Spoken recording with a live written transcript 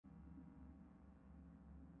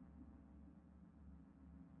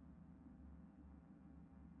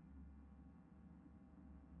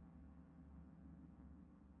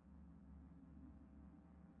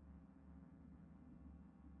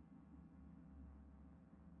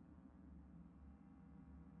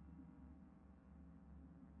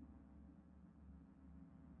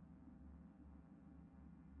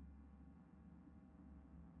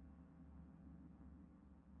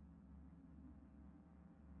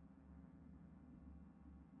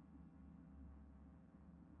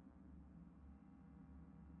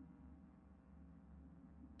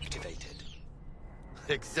activated.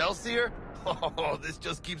 Excelsior? Oh, this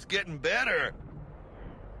just keeps getting better.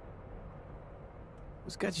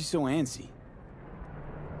 What's got you so antsy?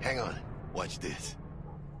 Hang on. Watch this.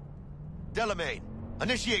 Delamain,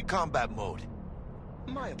 initiate combat mode.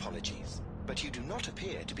 My apologies, but you do not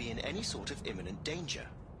appear to be in any sort of imminent danger.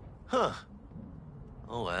 Huh.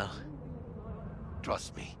 Oh well.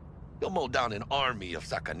 Trust me. You'll mow down an army of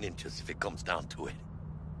Saka ninjas if it comes down to it.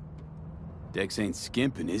 Dex ain't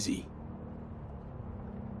skimping, is he?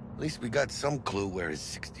 At least we got some clue where his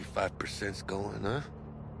 65%'s going, huh?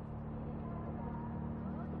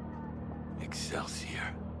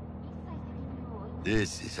 Excelsior.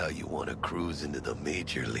 This is how you want to cruise into the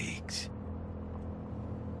major leagues.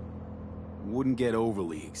 Wouldn't get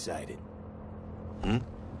overly excited. Hmm?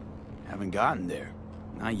 Haven't gotten there.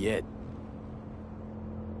 Not yet.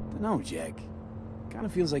 Dunno, Jack. Kinda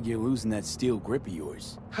feels like you're losing that steel grip of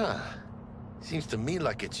yours. Huh. Seems to me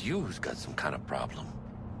like it's you who's got some kind of problem.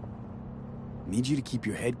 Need you to keep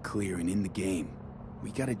your head clear and in the game.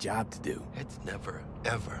 We got a job to do. It's never,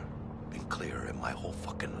 ever been clearer in my whole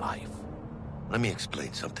fucking life. Let me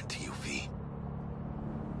explain something to you, V.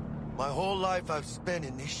 My whole life I've spent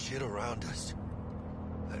in this shit around us.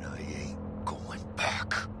 And I ain't going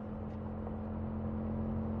back.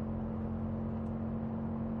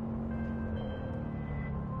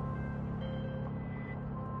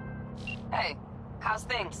 Hey, how's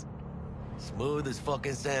things? Smooth as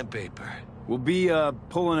fucking sandpaper. We'll be,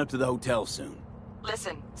 pulling up to the hotel soon.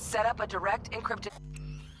 Listen, set up a direct encrypted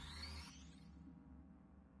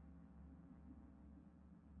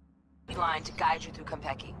line to guide you through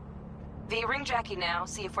Konpeki. V, ring Jackie now,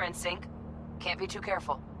 see if we're in sync. Can't be too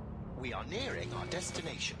careful. We are nearing our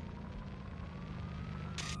destination.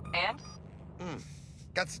 And?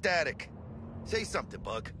 Got static. Say something,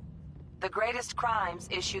 Bug. The greatest crimes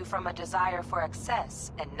issue from a desire for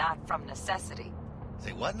excess and not from necessity.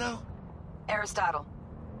 Say what now? Aristotle.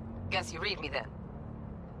 Guess you read me then.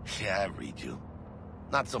 Yeah, I read you.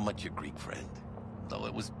 Not so much your Greek friend. Though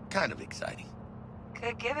it was kind of exciting.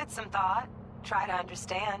 Could give it some thought. Try to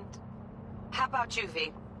understand. How about you,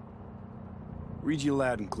 V? Read you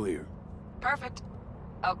loud and clear. Perfect.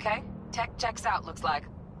 Okay, tech checks out, looks like.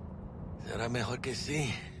 Será mejor que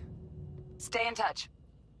sí. Stay in touch.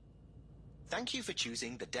 Thank you for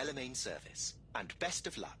choosing the Delamain service, and best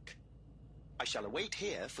of luck. I shall await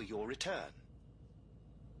here for your return.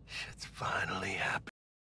 Shit's finally happened.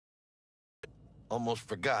 Almost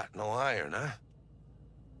forgot, no iron, huh?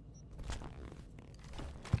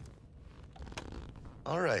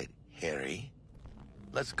 All right, Harry.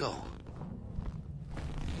 Let's go.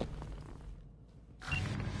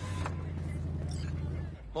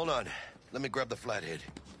 Hold on. Let me grab the flathead.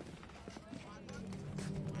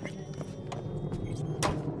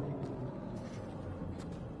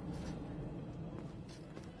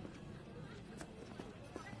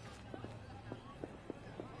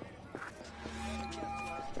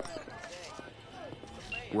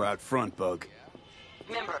 We're out front, Bug.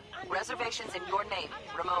 Remember, reservations in your name,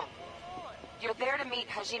 Ramon. You're there to meet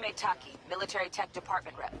Hajime Taki, military tech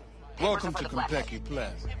department rep. Papers Welcome are for to the flathead. Konpeki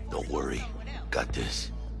Plaza. Don't worry. Got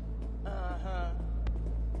this.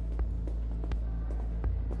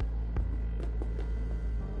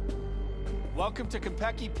 Welcome to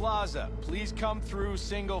Konpeki Plaza. Please come through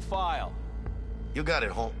single file. You got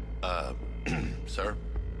it, home. Sir?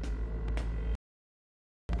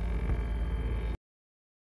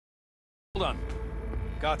 Hold on.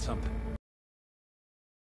 Got something.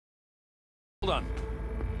 Hold on.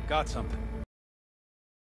 Got something.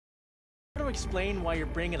 To explain why you're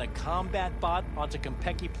bringing a combat bot onto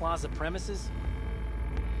Konpeki Plaza premises?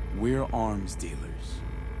 We're arms dealers.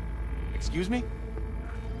 Excuse me?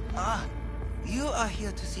 Ah, you are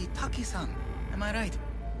here to see Taki-san, am I right?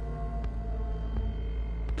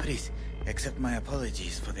 Please, accept my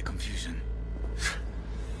apologies for the confusion.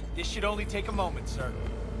 This should only take a moment, sir.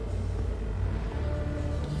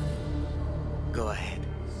 Go ahead.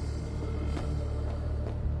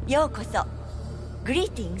 Yokoso.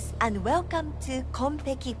 Greetings and welcome to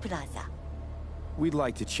Konpeki Plaza. We'd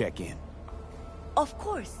like to check in. Of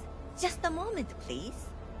course. Just a moment, please.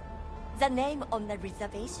 The name on the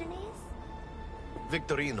reservation is?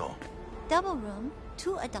 Victorino. Double room,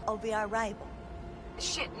 2 adults of your arrival.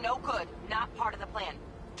 Shit, no good. Not part of the plan.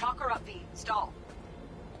 Talk her up, V. Stall.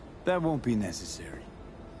 That won't be necessary.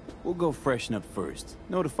 We'll go freshen up first.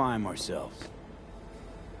 Notify him ourselves.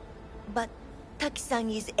 But Taki-san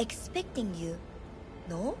is expecting you,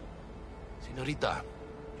 no? Senorita,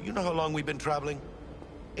 do you know how long we've been traveling?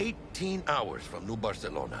 18 hours from New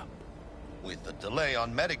Barcelona. With a delay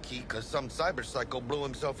on Medikey because some cyberpsycho blew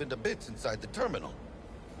himself into bits inside the terminal.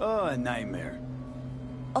 Oh, a nightmare.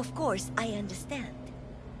 Of course, I understand.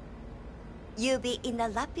 You'll be in the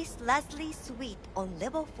Lapis Lazuli suite on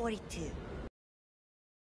level 42.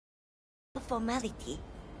 For formality,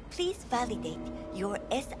 please validate your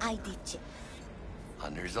SID chip.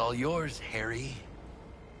 Honor's all yours, Harry.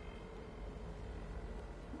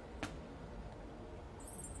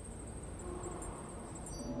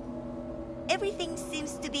 Everything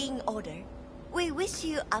seems to be in order. We wish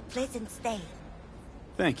you a pleasant stay.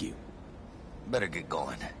 Thank you. Better get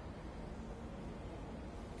going.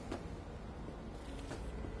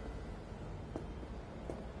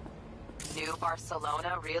 New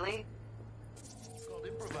Barcelona, really? It's called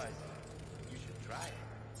improvising. You should try it.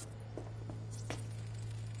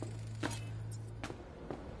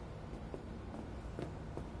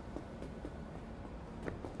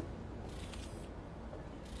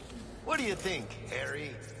 What do you think,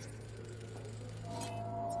 Harry?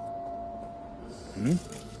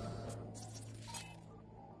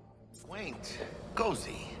 Quaint,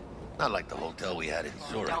 cozy. Not like the hotel we had in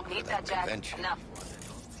Zurich Don't for need that that, Jack. convention. Enough.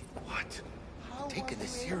 What? Taking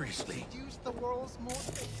this seriously. Use the world's most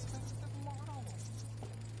expensive model.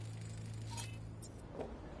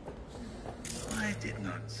 I did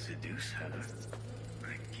not seduce her.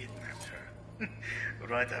 I kidnapped her.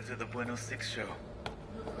 Right after the Buenos 6 show.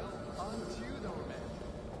 On to the romance.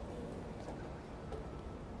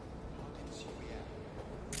 How did she react?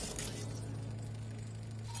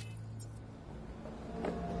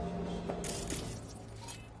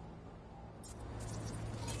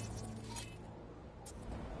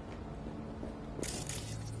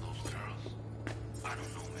 Those girls, I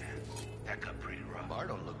don't know, man. That got pretty rough. Bar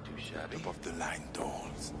don't look too shabby. Top of the line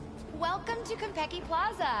dolls. Welcome to Konpeki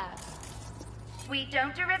Plaza. We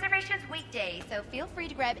don't do reservations weekdays, so feel free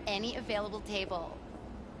to grab any available table.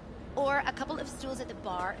 Or a couple of stools at the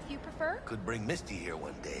bar if you prefer. Could bring Misty here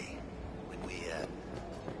one day. When we,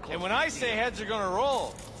 And when I say heads are gonna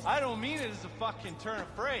roll, I don't mean it as a fucking turn of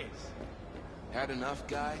phrase. Had enough,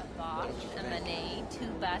 guy?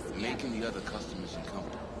 Making the other customers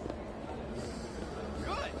uncomfortable.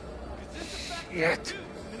 Good. Shit.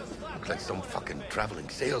 Looks like some fucking traveling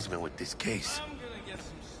salesman with this case. I'm gonna get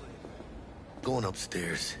some sleep. Going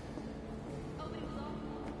upstairs. Oh,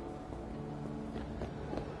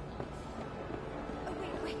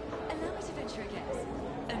 wait. Allow me to venture a guess.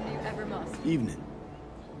 A new Evermost. Evening.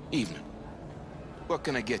 Evening. What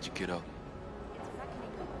can I get you, kiddo?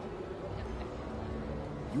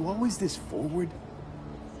 You always this forward?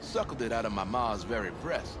 Suckled it out of my ma's very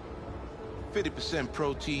breast. 50%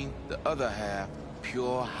 protein, the other half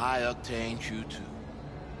pure high-octane chew-too.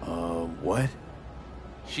 What?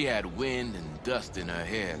 She had wind and dust in her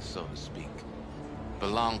hair, so to speak.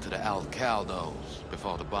 Belonged to the Alcaldos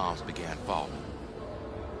before the bombs began falling.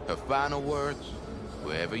 Her final words,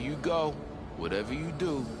 wherever you go, whatever you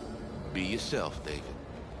do, be yourself, David.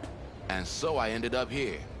 And so I ended up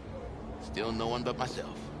here, still no one but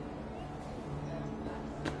myself.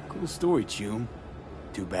 Cool story, Chum.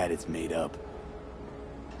 Too bad it's made up.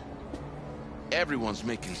 Everyone's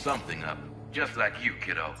making something up, just like you,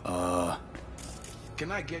 kiddo.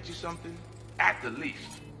 Can I get you something? At the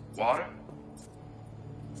least. Water?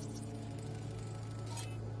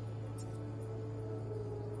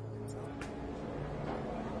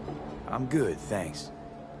 I'm good, thanks.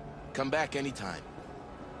 Come back anytime.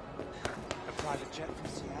 A private jet from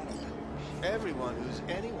Seattle. Everyone who's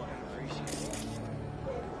anyone appreciates it.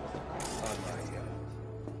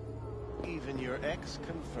 Even your ex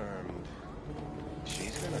confirmed.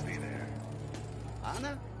 She's gonna be there.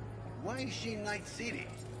 Anna? Why is she in Night City?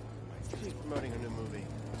 She's promoting her new movie.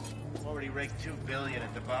 Already raked $2 billion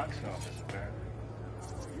at the box office, apparently.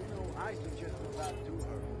 You know, I suggested that to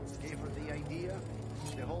her. Gave her the idea.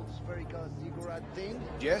 The whole spherical ziggurat thing.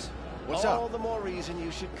 Yes? What's All up? the more reason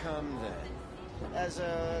you should come then. As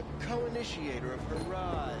a co-initiator of her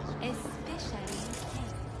rise. Especially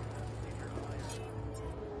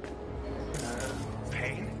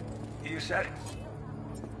Pain? You said it.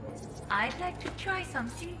 I'd like to try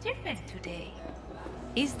something different today.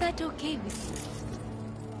 Is that okay with you?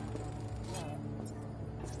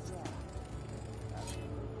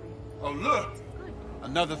 Oh, look!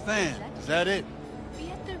 Another fan. Is that it? Be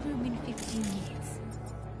at the room in 15 minutes.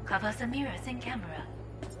 Cover the mirrors and camera.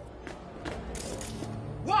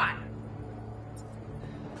 What?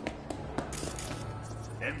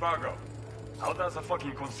 Embargo. How does it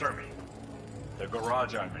fucking concern me? The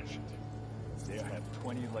garage I mentioned. They have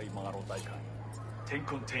 20 late model Daikai. 10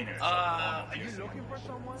 containers. Are you looking for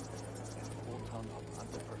someone?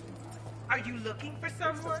 Are you looking for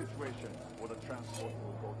someone?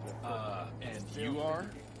 And you are?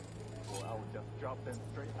 or I would just drop them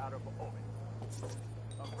straight out of the oven.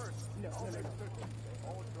 First, No. they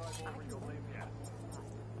all drive over your lame ass.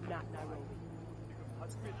 Not Nairobi.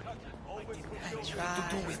 Always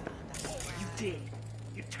You did.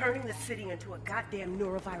 You're turning the city into a goddamn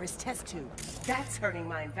neurovirus test tube. That's hurting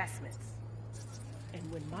my investments.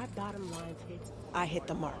 And when my bottom lines hit, I hit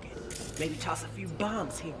the market. Maybe toss a few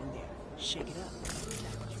bombs here and there. Shake it up.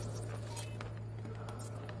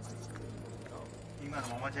 今の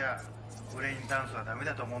ままじゃブレインダンスはダメ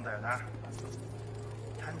だと思うんだよな。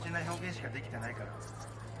単純な表現しかできてないから。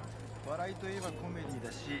笑いといえばコメディ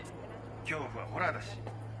だし、恐怖はホラーだし、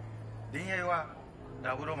恋愛は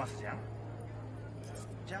ラブロマンスじゃん。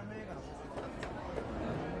ジャンル映画の。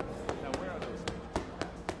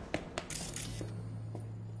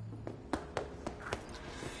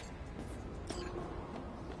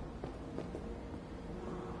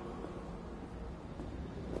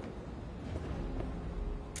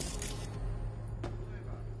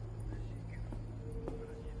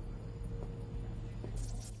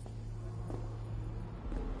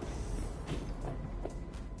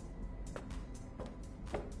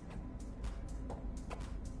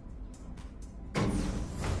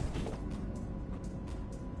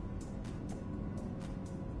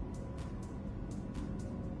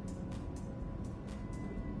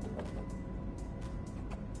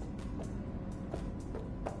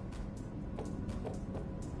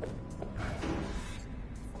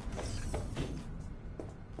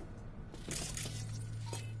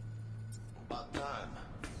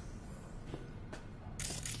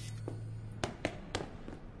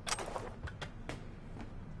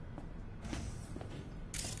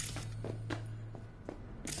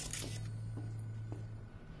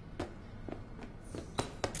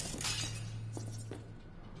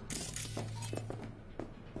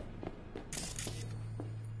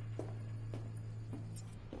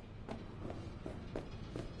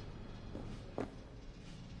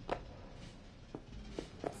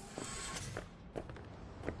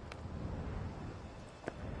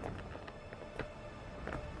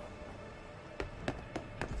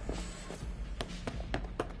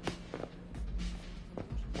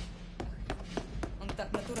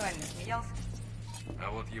Так натурально смеялся. А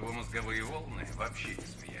вот его мозговые волны вообще не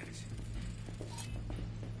смеялись.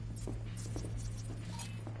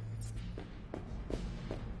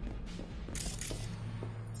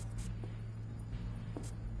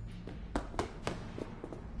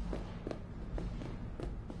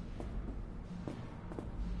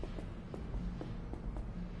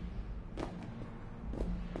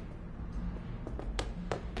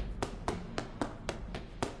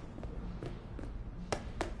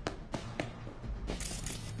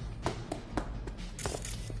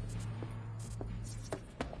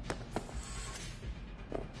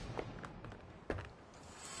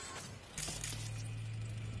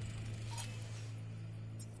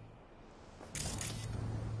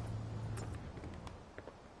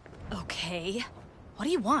 Okay. What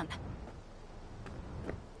do you want?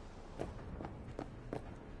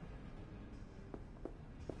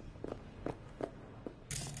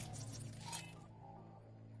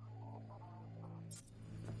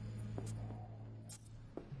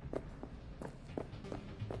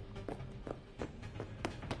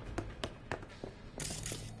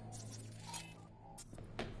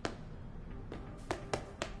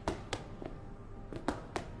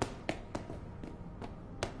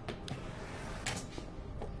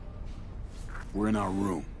 We're in our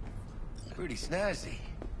room. Pretty snazzy.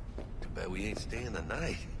 Too bad we ain't staying the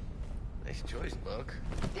night. Nice choice, Buck.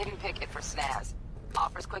 Didn't pick it for snaz.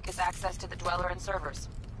 Offers quickest access to the dweller and servers.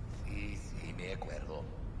 Sí, me acuerdo.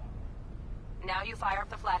 Now you fire up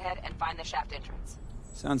the flathead and find the shaft entrance.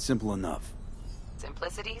 Sounds simple enough.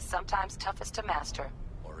 Simplicity, sometimes toughest to master.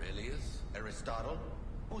 Aurelius? Aristotle?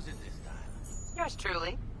 Who's it this time? Yours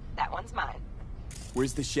truly. That one's mine.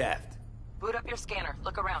 Where's the shaft? Boot up your scanner.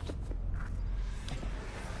 Look around.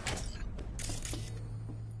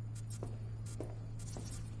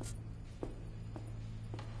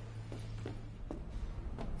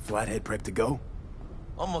 Flathead prep to go?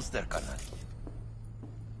 Almost there, carnal.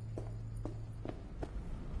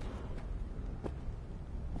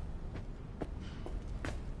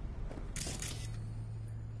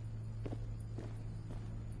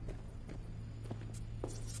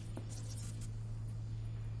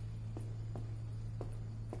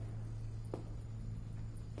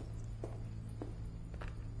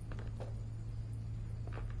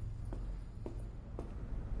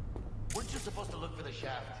 Weren't you supposed to look for the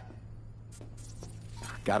shaft?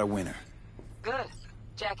 Got a winner. Good.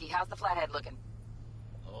 Jackie, how's the flathead looking?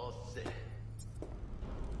 Oh, shit.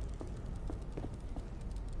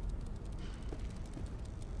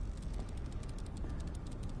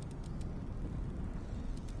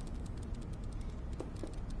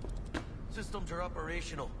 systems are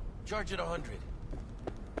operational. Charge it 100.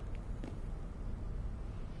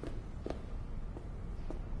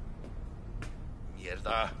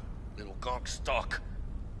 Mierda. Little gonk stuck.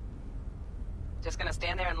 Just gonna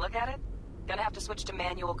stand there and look at it? Gonna have to switch to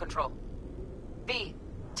manual control. B,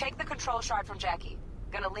 take the control shard from Jackie.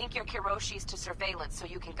 Gonna link your Kiroshis to surveillance so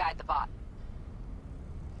you can guide the bot.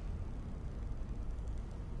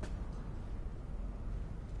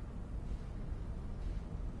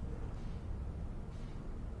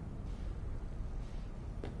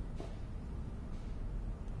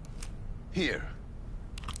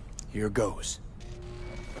 Here goes.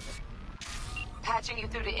 Patching you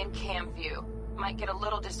through to in-cam view. Might get a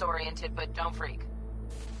little disoriented, but don't freak.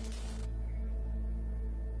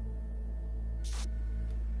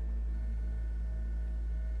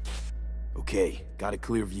 Okay, got a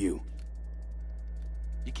clear view.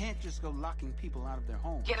 You can't just go locking people out of their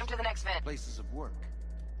homes. Get them to the next vent. Places of work.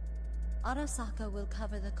 Arasaka will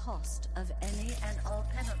cover the cost of any and all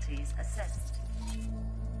penalties assessed.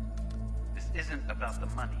 This isn't about the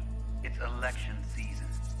money. It's election season.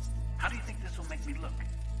 How do you think this will make me look?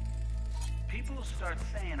 People will start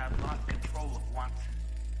saying I've lost control of Watson,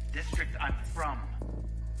 district I'm from.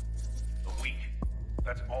 A week.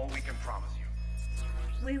 That's all we can promise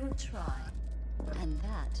you. We will try. And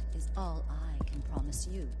that is all I can promise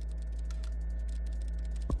you.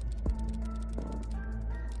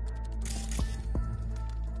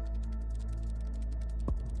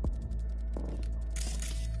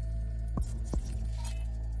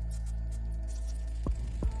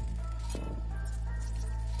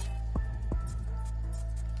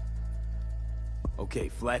 Okay,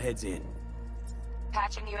 Flathead's in.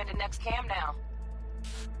 Patching you into next cam now.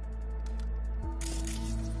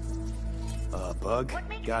 Bug?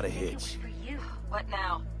 Got a hitch. What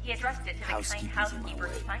now? He addressed it to the kind Housekeeping's housekeeper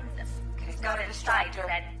in my who finds them. Okay, Got gotta a distract her.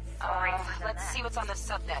 said, sorry for Let's that. see what's on the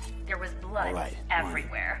subnet. There was blood All right,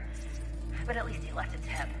 everywhere. But at least he left a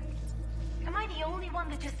tip. Am I the only one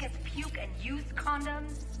that just gets puke and used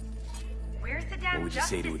condoms? Where's the damn What would you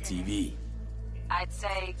say to a justice in it? TV? I'd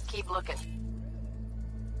say keep looking.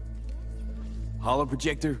 Holo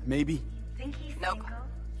projector, maybe? Think he's Nope. single?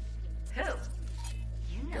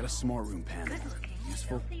 Who? You know. Got a smart room panel. Good looking,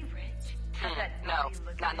 Useful? filthy rich. Has that No, naughty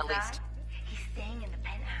look not in the his eye. least. He's staying in the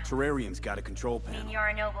penthouse. Terrarium's got a control Mean panel.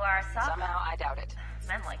 Yorinobu Arasaka? Somehow I doubt it.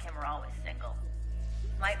 Men like him are always single.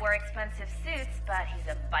 Might wear expensive suits, but he's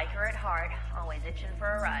a biker at heart, always itching for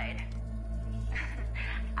a ride.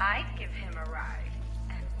 I'd give him a ride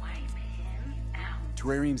and wipe him out.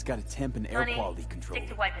 Terrarium's got a temp and air Honey, quality control. stick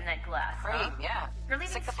to wiping that glass, Cream, huh? yeah. You're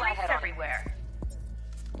leaving Stick the streaks flathead on it. everywhere.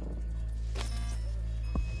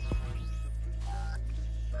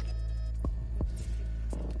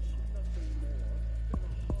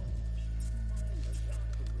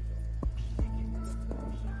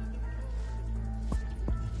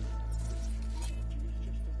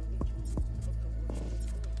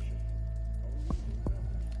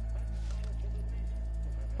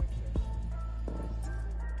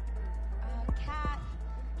 Cat.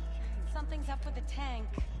 Something's up with the tank.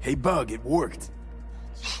 Hey, Bug, it worked.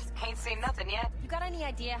 Ain't seen nothing yet. You got any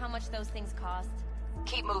idea how much those things cost?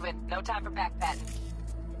 Keep moving. No time for backpatting.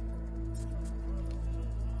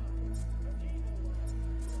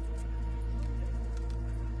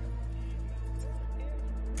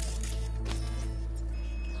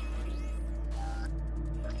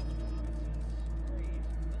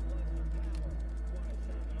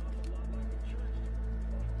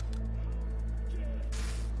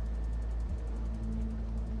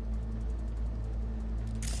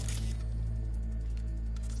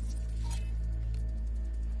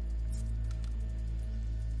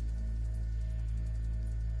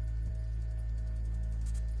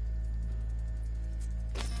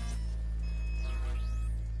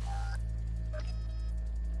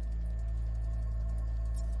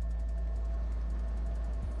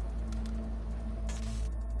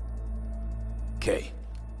 Okay.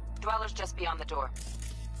 Dweller's just beyond the door.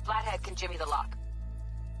 Flathead can jimmy the lock.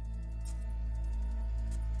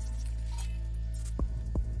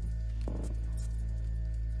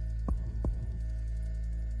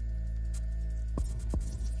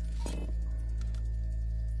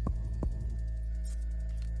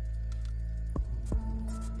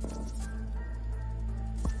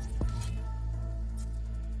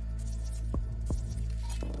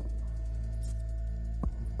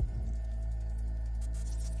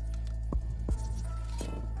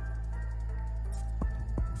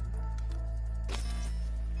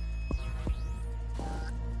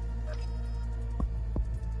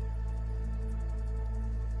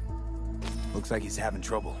 Looks like he's having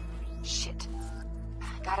trouble. Shit.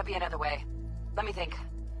 Gotta be another way. Let me think.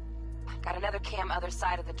 Got another cam other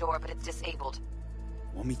side of the door, but it's disabled.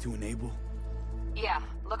 Want me to enable? Yeah,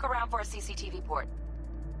 look around for a CCTV port.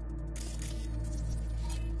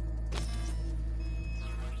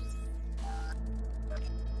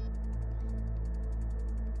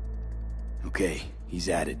 Okay, he's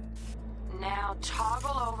at it. Now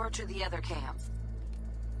toggle over to the other cam.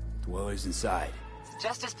 Dweller's inside.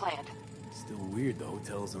 Just as planned. Still weird the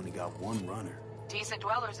hotel's only got one runner. Decent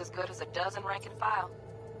dweller's as good as a dozen rank and file.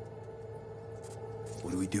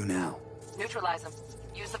 What do we do now? Neutralize him.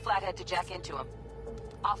 Use the flathead to jack into him.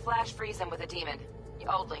 I'll flash freeze him with a demon.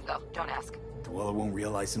 Old lingo, don't ask. Dweller won't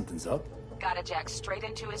realize something's up? Gotta jack straight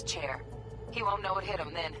into his chair. He won't know it hit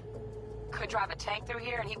him then. Could drive a tank through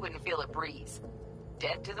here and he wouldn't feel it breeze.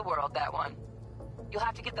 Dead to the world, that one. You'll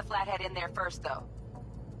have to get the flathead in there first, though.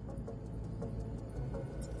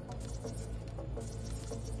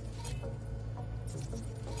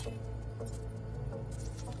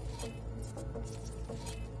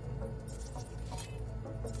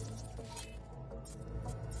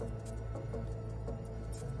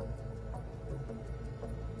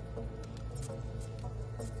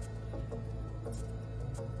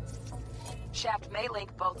 Shaft may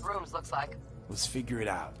link both rooms, looks like. Let's figure it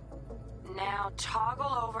out. Now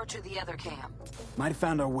toggle over to the other cam. Might have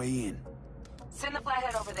found our way in. Send the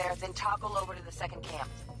flathead over there, then toggle over to the second cam.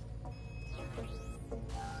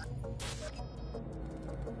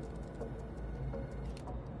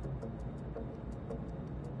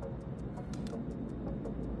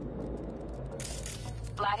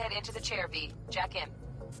 Flathead into the chair, V. Jack in.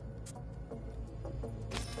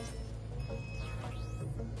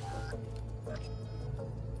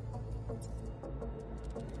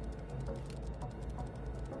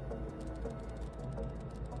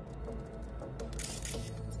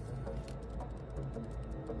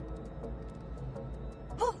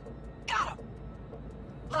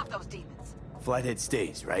 Flathead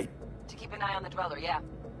stays, right? To keep an eye on the dweller, yeah.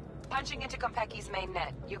 Punching into Konpeki's main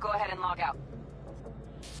net. You go ahead and log out.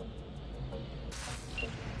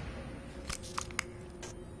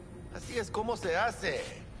 Así es como se hace.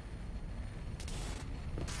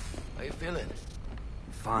 How you feeling?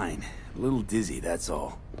 Fine. A little dizzy, that's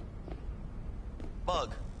all.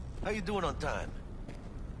 Bug, how you doing on time?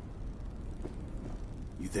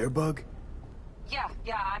 You there, Bug? Yeah,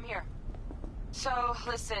 I'm here. So,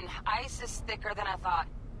 listen, ice is thicker than I thought.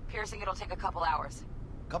 Piercing it'll take a couple hours.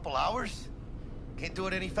 Couple hours? Can't do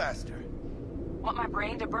it any faster. Want my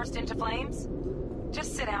brain to burst into flames?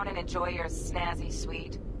 Just sit down and enjoy your snazzy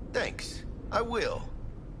sweet. Thanks. I will.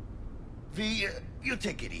 V, you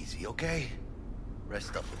take it easy, okay?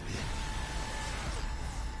 Rest up a bit.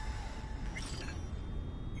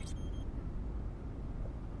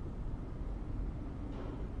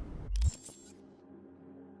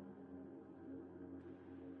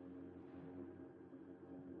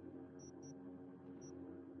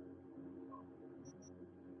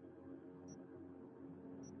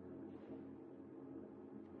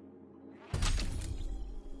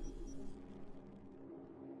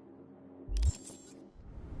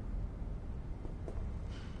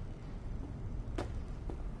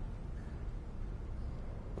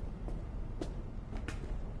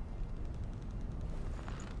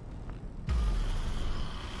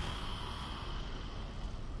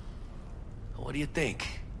 What do you think?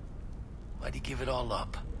 Why'd you give it all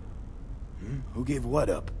up? Who gave what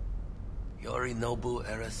up? Yorinobu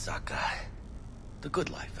Arasaka. The good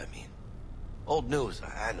life, I mean. Old news,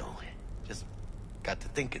 I know. Just got to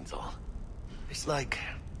thinking's all. It's like,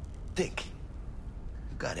 think.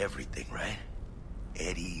 You got everything, right?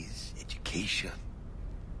 Eddies, education.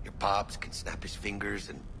 Your pops can snap his fingers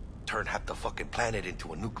and turn half the fucking planet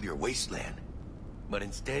into a nuclear wasteland. But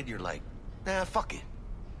instead, you're like, nah, fuck it.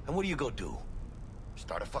 And what do you go do?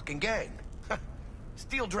 Start a fucking gang.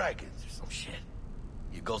 Steal dragons or some shit.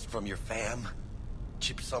 You ghost from your fam,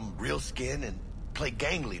 chip some real skin, and play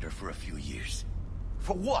gang leader for a few years.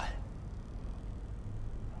 For what?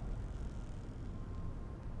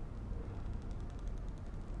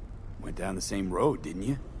 Went down the same road, didn't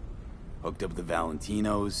you? Hooked up the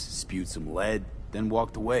Valentinos, spewed some lead, then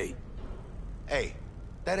walked away. Hey,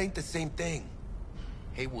 that ain't the same thing.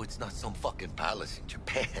 Haywood's not some fucking palace in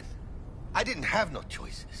Japan. I didn't have no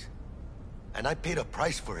choices. And I paid a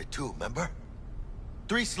price for it too, remember?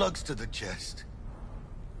 3 slugs to the chest.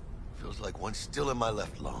 Feels like one's still in my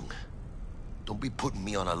left lung. Don't be putting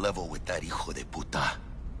me on a level with that hijo de puta.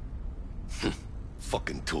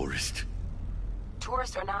 Fucking tourist.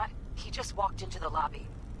 Tourist or not, he just walked into the lobby.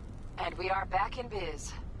 And we are back in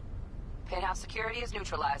biz. Penthouse security is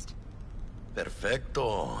neutralized.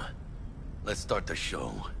 Perfecto. Let's start the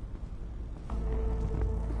show.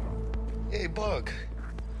 Bug.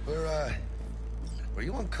 Were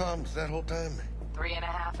you on comms that whole time?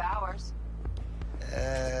 3.5 hours.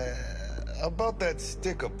 About that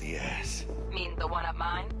stick up the ass. Mean the one up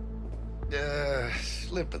mine?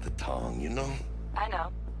 Slip of the tongue, you know? I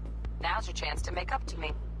know. Now's your chance to make up to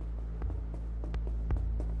me.